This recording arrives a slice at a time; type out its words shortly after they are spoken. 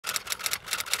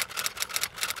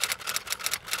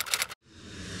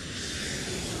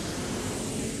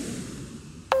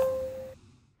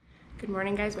Good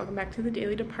morning, guys. Welcome back to the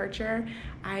daily departure.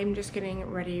 I'm just getting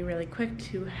ready really quick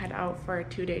to head out for a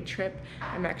 2-day trip.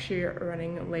 I'm actually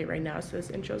running late right now, so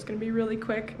this intro is going to be really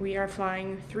quick. We are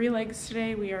flying 3 legs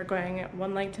today. We are going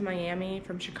 1 leg to Miami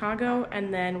from Chicago,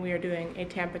 and then we are doing a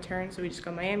Tampa turn. So we just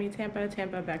go Miami, Tampa,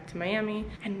 Tampa, back to Miami,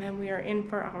 and then we are in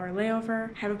for our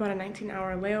layover. I have about a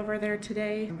 19-hour layover there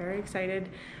today. I'm very excited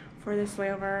for this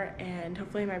layover, and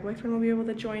hopefully my boyfriend will be able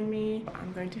to join me.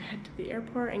 I'm going to head to the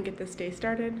airport and get this day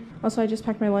started. Also, I just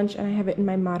packed my lunch and I have it in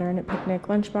my modern picnic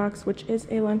lunchbox, which is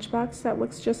a lunchbox that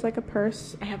looks just like a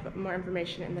purse. I have more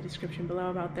information in the description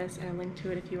below about this and a link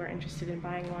to it if you are interested in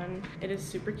buying one. It is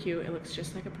super cute. It looks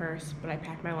just like a purse, but I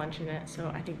packed my lunch in it,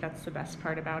 so I think that's the best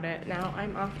part about it. Now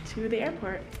I'm off to the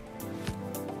airport.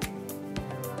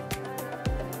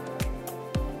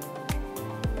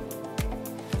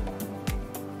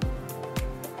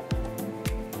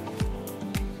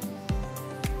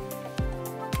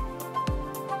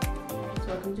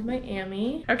 Welcome to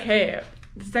Miami. Okay,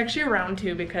 this is actually a round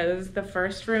 2 because the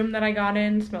first room that I got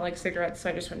in smelled like cigarettes,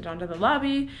 so I just went down to the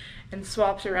lobby and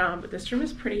swapped around, but this room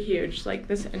is pretty huge. Like,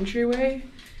 this entryway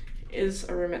is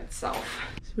a room itself.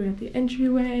 So we have the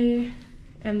entryway,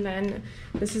 and then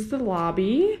this is the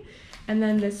lobby, and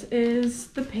then this is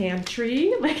the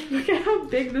pantry. Like, look at how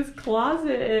big this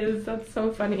closet is. That's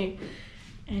so funny.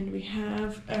 And we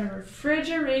have a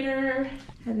refrigerator,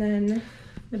 and then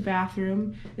the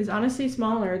bathroom is honestly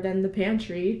smaller than the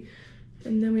pantry.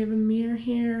 And then we have a mirror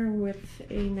here with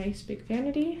a nice big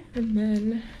vanity. And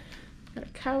then got a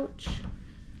couch,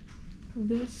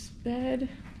 this bed,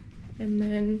 and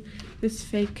then this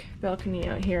fake balcony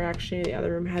out here. Actually, the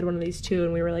other room had one of these too,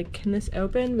 and we were like, can this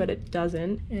open? But it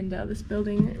doesn't. And this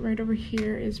building right over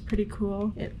here is pretty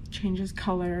cool. It changes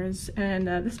colors. And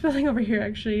this building over here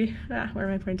actually, where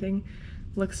am I pointing?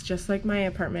 Looks just like my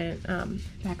apartment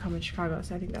back home in Chicago,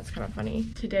 so I think that's kind of funny.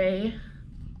 Today,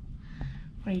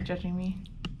 why are you judging me?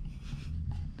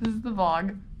 This is the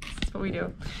vlog. This is what we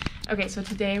do. Okay, so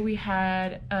today we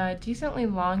had a decently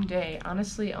long day.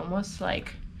 Honestly, almost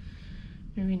like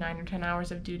maybe 9 or 10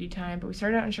 hours of duty time, but we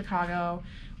started out in Chicago.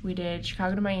 We did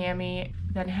Chicago to Miami,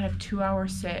 then had a 2-hour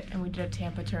sit, and we did a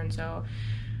Tampa turn, so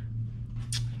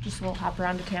just a little hop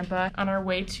around to Tampa. On our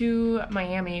way to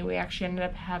Miami, we actually ended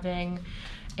up having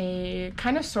a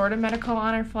kind of sort of medical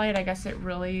on our flight. I guess it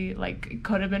really, like, it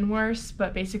could have been worse,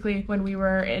 but basically when we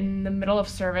were in the middle of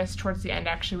service towards the end,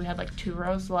 actually we had like 2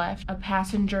 rows left, a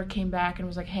passenger came back and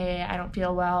was like, hey, I don't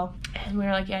feel well. And we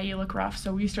were like, yeah, you look rough.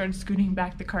 So we started scooting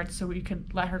back the carts so we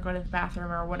could let her go to the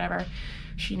bathroom or whatever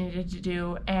she needed to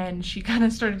do. And she kind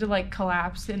of started to like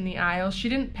collapse in the aisle. She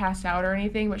didn't pass out or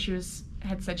anything, but she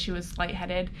had said she was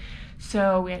lightheaded.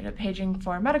 So we ended up paging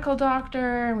for a medical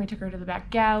doctor, and we took her to the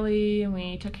back galley, and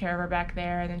we took care of her back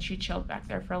there, and then she chilled back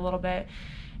there for a little bit.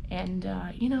 And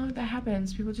you know, that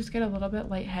happens. People just get a little bit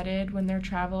lightheaded when they're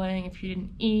traveling if you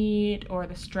didn't eat, or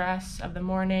the stress of the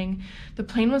morning. The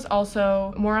plane was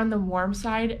also more on the warm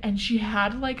side, and she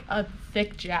had like a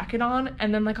thick jacket on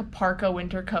and then like a parka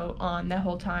winter coat on the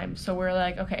whole time. So we're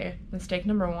like, okay, mistake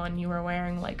number 1, you were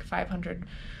wearing like 500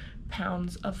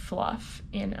 pounds of fluff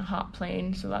in a hot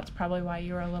plane, so that's probably why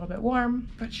you were a little bit warm.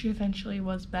 But she eventually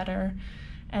was better,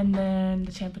 and then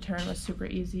the Tampa turn was super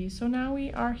easy. So now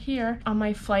we are here. On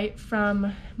my flight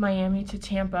from Miami to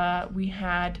Tampa, we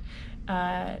had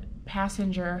a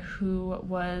passenger who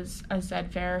was a Z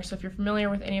fare. So if you're familiar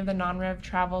with any of the non-rev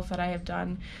travels that I have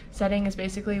done, Zing is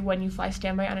basically when you fly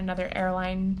standby on another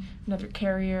airline, another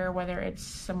carrier, whether it's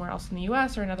somewhere else in the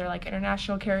US or another like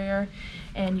international carrier,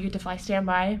 and you get to fly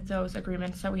standby, those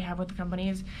agreements that we have with the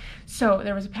companies. So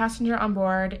there was a passenger on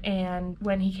board, and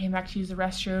when he came back to use the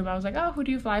restroom, I was like, oh, who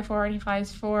do you fly for? And he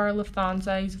flies for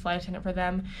Lufthansa. He's a flight attendant for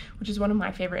them, which is one of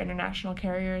my favorite international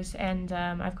carriers, and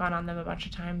I've gone on them a bunch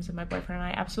of times, and my boyfriend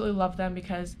and I absolutely love them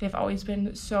because they've always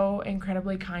been so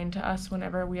incredibly kind to us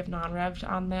whenever we have non-revved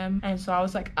on them. And so I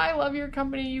was like, I love your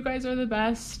company, you guys are the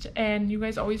best, and you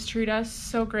guys always treat us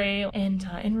so great. And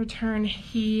in return,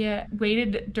 he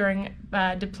waited during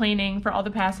deplaning for all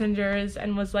the passengers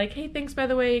and was like, hey, thanks by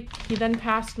the way. He then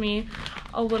passed me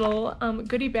a little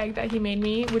goodie bag that he made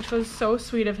me, which was so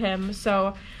sweet of him.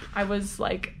 So I was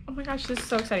like, oh my gosh, this is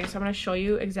so exciting. So I'm going to show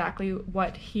you exactly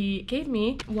what he gave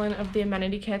me. One of the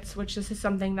amenity kits, which this is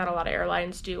something that a lot of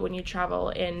airlines do when you travel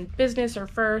in business or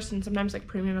first and sometimes like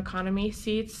premium economy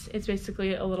seats. It's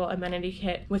basically a little amenity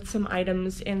kit with some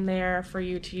items in there for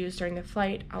you to use during the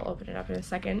flight. I'll open it up in a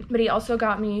second. But he also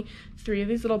got me 3 of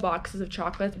these little boxes of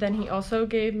chocolate. Then he also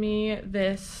gave me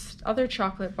this other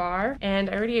chocolate bar, and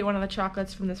I already ate one of the chocolates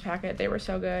chocolates from this packet. They were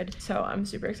so good. So I'm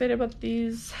super excited about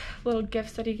these little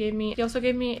gifts that he gave me. He also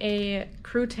gave me a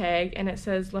crew tag, and it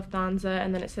says Lufthansa,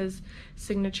 and then it says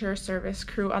signature service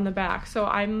crew on the back. So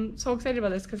I'm so excited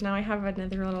about this because now I have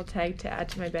another little tag to add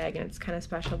to my bag, and it's kind of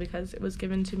special because it was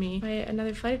given to me by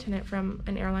another flight attendant from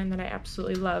an airline that I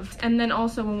absolutely love. And then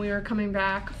also when we were coming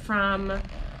back from,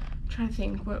 I'm trying to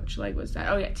think which leg was that.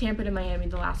 Oh yeah, Tampa to Miami,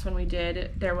 the last one we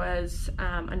did. There was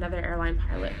another airline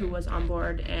pilot who was on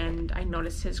board, and I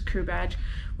noticed his crew badge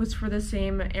was for the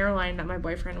same airline that my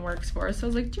boyfriend works for. So I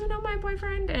was like, do you know my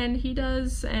boyfriend? And he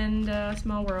does, and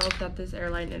small world that this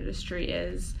airline industry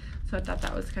is. So I thought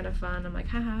that was kind of fun. I'm like,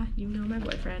 haha, you know my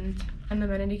boyfriend. And the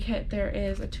amenity kit, there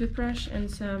is a toothbrush and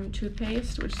some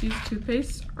toothpaste, which these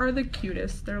toothpastes are the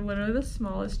cutest. They're literally the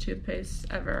smallest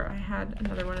toothpastes ever. I had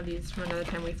another one of these from another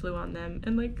time we flew on them,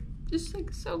 and like, just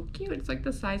like so cute. It's like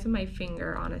the size of my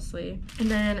finger, honestly. And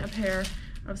then a pair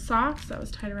of socks that was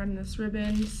tied around this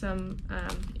ribbon, some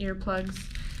earplugs,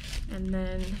 and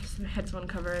then some headphone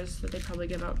covers that they probably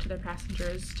give out to their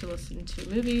passengers to listen to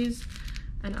movies,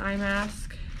 an eye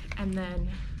mask, and then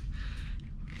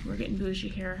we're getting bougie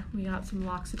here. We got some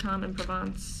L'Occitane and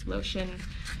Provence lotion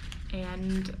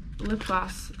and lip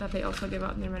gloss that they also give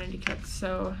out in their amenity kits.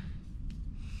 So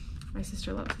my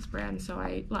sister loves this brand, so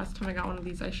last time I got one of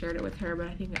these I shared it with her, but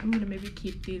I think I'm gonna maybe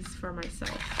keep these for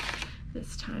myself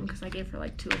this time because I gave her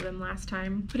like 2 of them last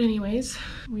time. But anyways,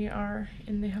 we are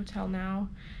in the hotel now,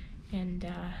 and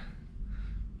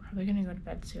probably gonna go to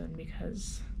bed soon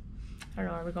because I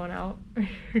don't know, are we going out?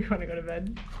 You wanna go to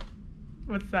bed?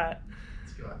 What's that?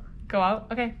 Let's go out. Go out?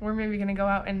 Okay, we're maybe gonna go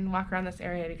out and walk around this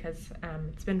area because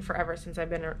it's been forever since I've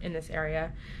been in this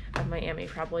area of Miami,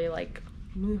 probably like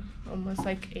almost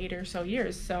like 8 or so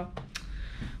years. So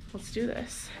let's do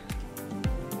this.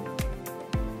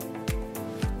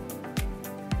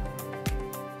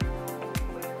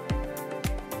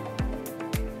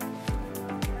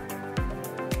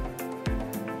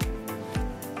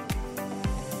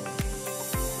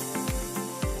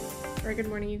 Good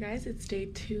morning, you guys. It's day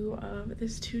 2 of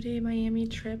this 2-day Miami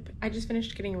trip. I just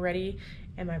finished getting ready,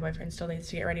 and my boyfriend still needs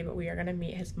to get ready, but we are gonna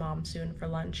meet his mom soon for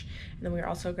lunch. And then we are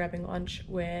also grabbing lunch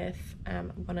with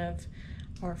one of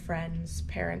our friends'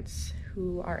 parents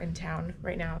who are in town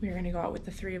right now. We're gonna go out with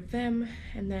the 3 of them,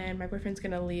 and then my boyfriend's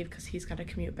gonna leave because he's got to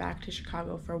commute back to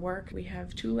Chicago for work. We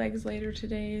have 2 legs later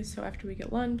today, so after we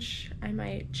get lunch, I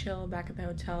might chill back at the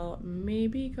hotel,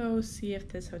 maybe go see if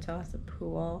this hotel has a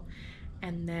pool.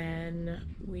 And then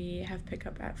we have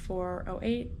pickup at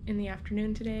 4:08 in the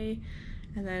afternoon today.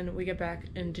 And then we get back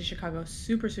into Chicago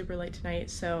super late tonight.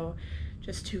 So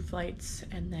just 2 flights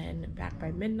and then back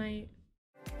by midnight.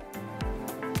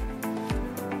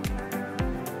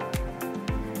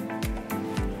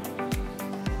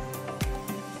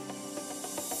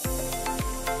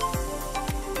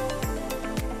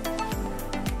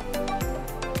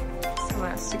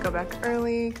 To go back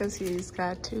early because he's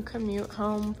got to commute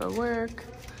home for work.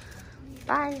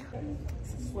 Bye.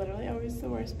 This is literally always the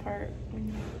worst part when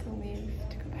you have to leave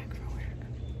to go back for work.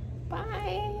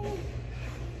 Bye.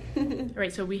 All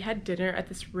right, so we had dinner at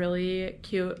this really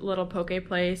cute little poke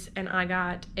place, and I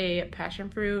got a passion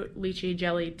fruit lychee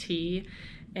jelly tea.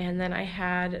 And then I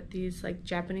had these like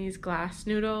Japanese glass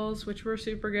noodles, which were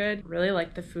super good. Really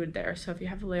like the food there. So if you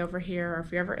have a layover here, or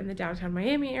if you're ever in the downtown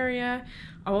Miami area,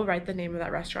 I will write the name of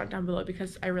that restaurant down below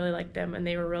because I really liked them, and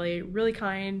they were really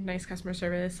kind, nice customer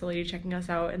service. The lady checking us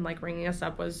out and like ringing us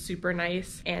up was super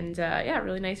nice. And yeah,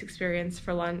 really nice experience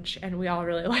for lunch. And we all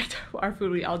really liked our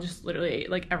food. We all just literally ate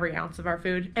like every ounce of our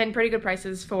food, and pretty good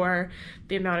prices for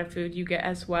the amount of food you get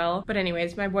as well. But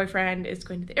anyways, my boyfriend is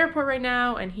going to the airport right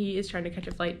now, and he is trying to catch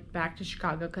a flight back to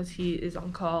Chicago because he is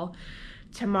on call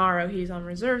tomorrow. He's on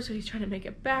reserve, so he's trying to make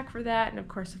it back for that. And of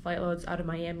course the flight loads out of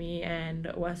Miami and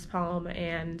West Palm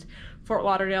and Fort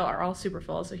Lauderdale are all super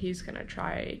full, so he's gonna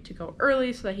try to go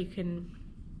early so that he can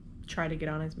try to get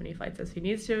on as many flights as he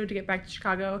needs to get back to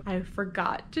Chicago. I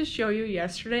forgot to show you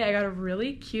yesterday, I got a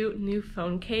really cute new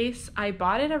phone case. I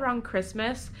bought it around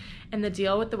Christmas, and the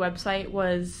deal with the website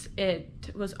was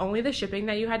it was only the shipping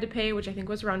that you had to pay, which I think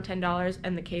was around $10,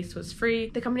 and the case was free.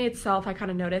 The company itself, I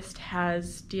kind of noticed,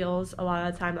 has deals a lot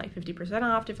of the time, like 50%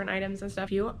 off different items and stuff.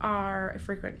 If you are a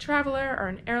frequent traveler or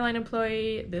an airline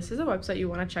employee, this is a website you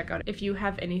want to check out if you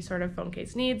have any sort of phone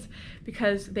case needs,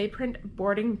 because they print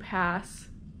boarding pass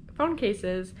phone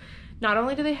cases. Not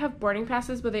only do they have boarding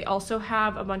passes, but they also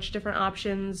have a bunch of different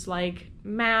options like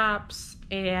maps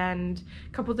and a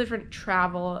couple different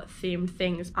travel themed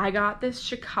things. I got this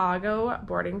Chicago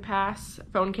boarding pass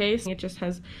phone case. It just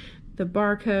has the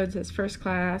barcode, says first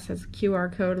class, has a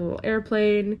QR code, a little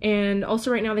airplane, and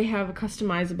also right now they have a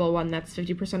customizable one that's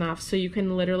 50% off, so you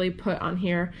can literally put on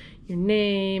here your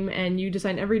name and you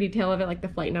design every detail of it, like the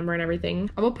flight number and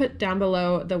everything. I will put down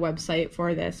below the website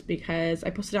for this because I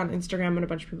posted on Instagram and a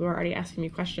bunch of people are already asking me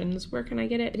questions. Where can I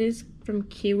get it? It is from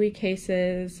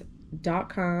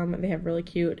KiwiCases.com. They have really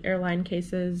cute airline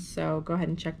cases, so go ahead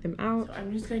and check them out. So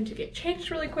I'm just going to get changed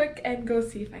really quick and go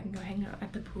see if I can go hang out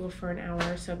at the pool for an hour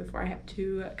or so before I have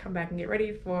to come back and get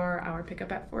ready for our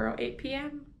pickup at 4:08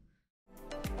 p.m.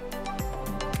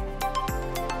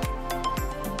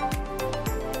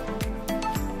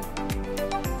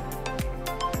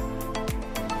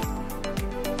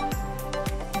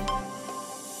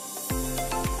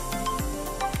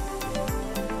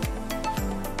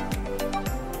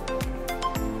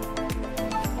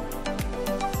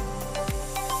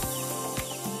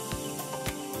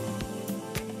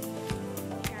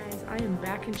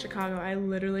 Back in Chicago, I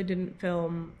literally didn't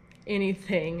film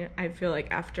anything, I feel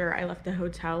like, after I left the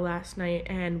hotel last night,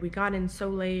 and we got in so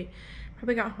late.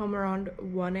 Probably got home around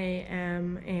 1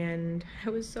 a.m. and I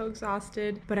was so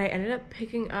exhausted, but I ended up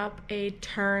picking up a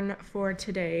turn for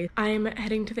today. I'm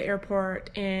heading to the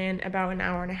airport in about an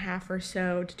hour and a half or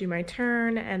so to do my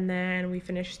turn, and then we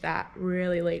finish that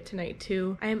really late tonight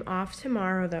too. I am off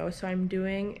tomorrow though, so I'm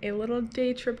doing a little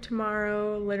day trip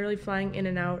tomorrow, literally flying in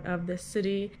and out of the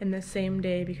city in the same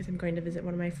day because I'm going to visit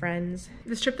one of my friends.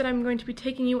 This trip that I'm going to be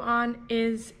taking you on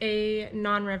is a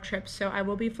non-rev trip, so I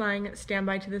will be flying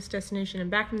standby to this destination and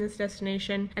back from this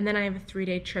destination, and then I have a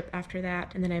 3-day trip after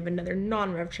that, and then I have another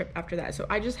non-rev trip after that. So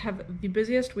I just have the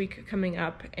busiest week coming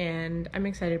up and I'm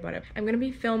excited about it. I'm gonna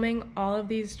be filming all of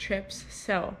these trips,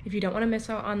 so if you don't want to miss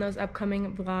out on those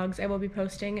upcoming vlogs I will be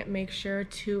posting, make sure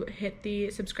to hit the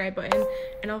subscribe button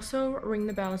and also ring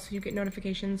the bell so you get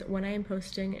notifications when I am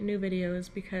posting new videos,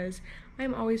 because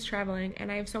I'm always traveling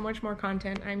and I have so much more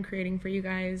content I'm creating for you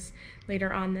guys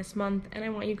later on this month, and I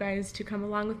want you guys to come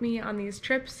along with me on these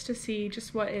trips to see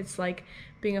just what it's like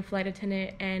being a flight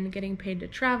attendant and getting paid to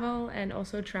travel, and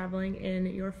also traveling in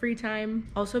your free time.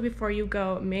 Also, before you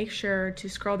go, make sure to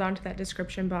scroll down to that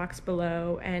description box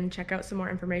below and check out some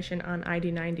more information on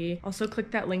ID90. Also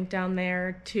click that link down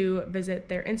there to visit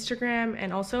their Instagram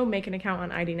and also make an account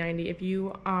on ID90 if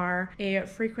you are a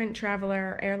frequent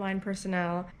traveler, airline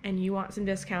personnel, and you want some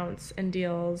discounts and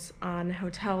deals on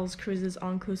hotels, cruises,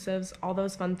 all-inclusives, all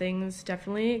those fun things.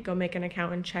 Definitely go make an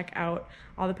account and check out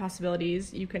all the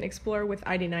possibilities you can explore with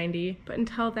ID90. But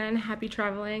until then, happy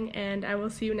traveling, and I will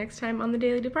see you next time on The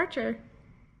Daily Departure.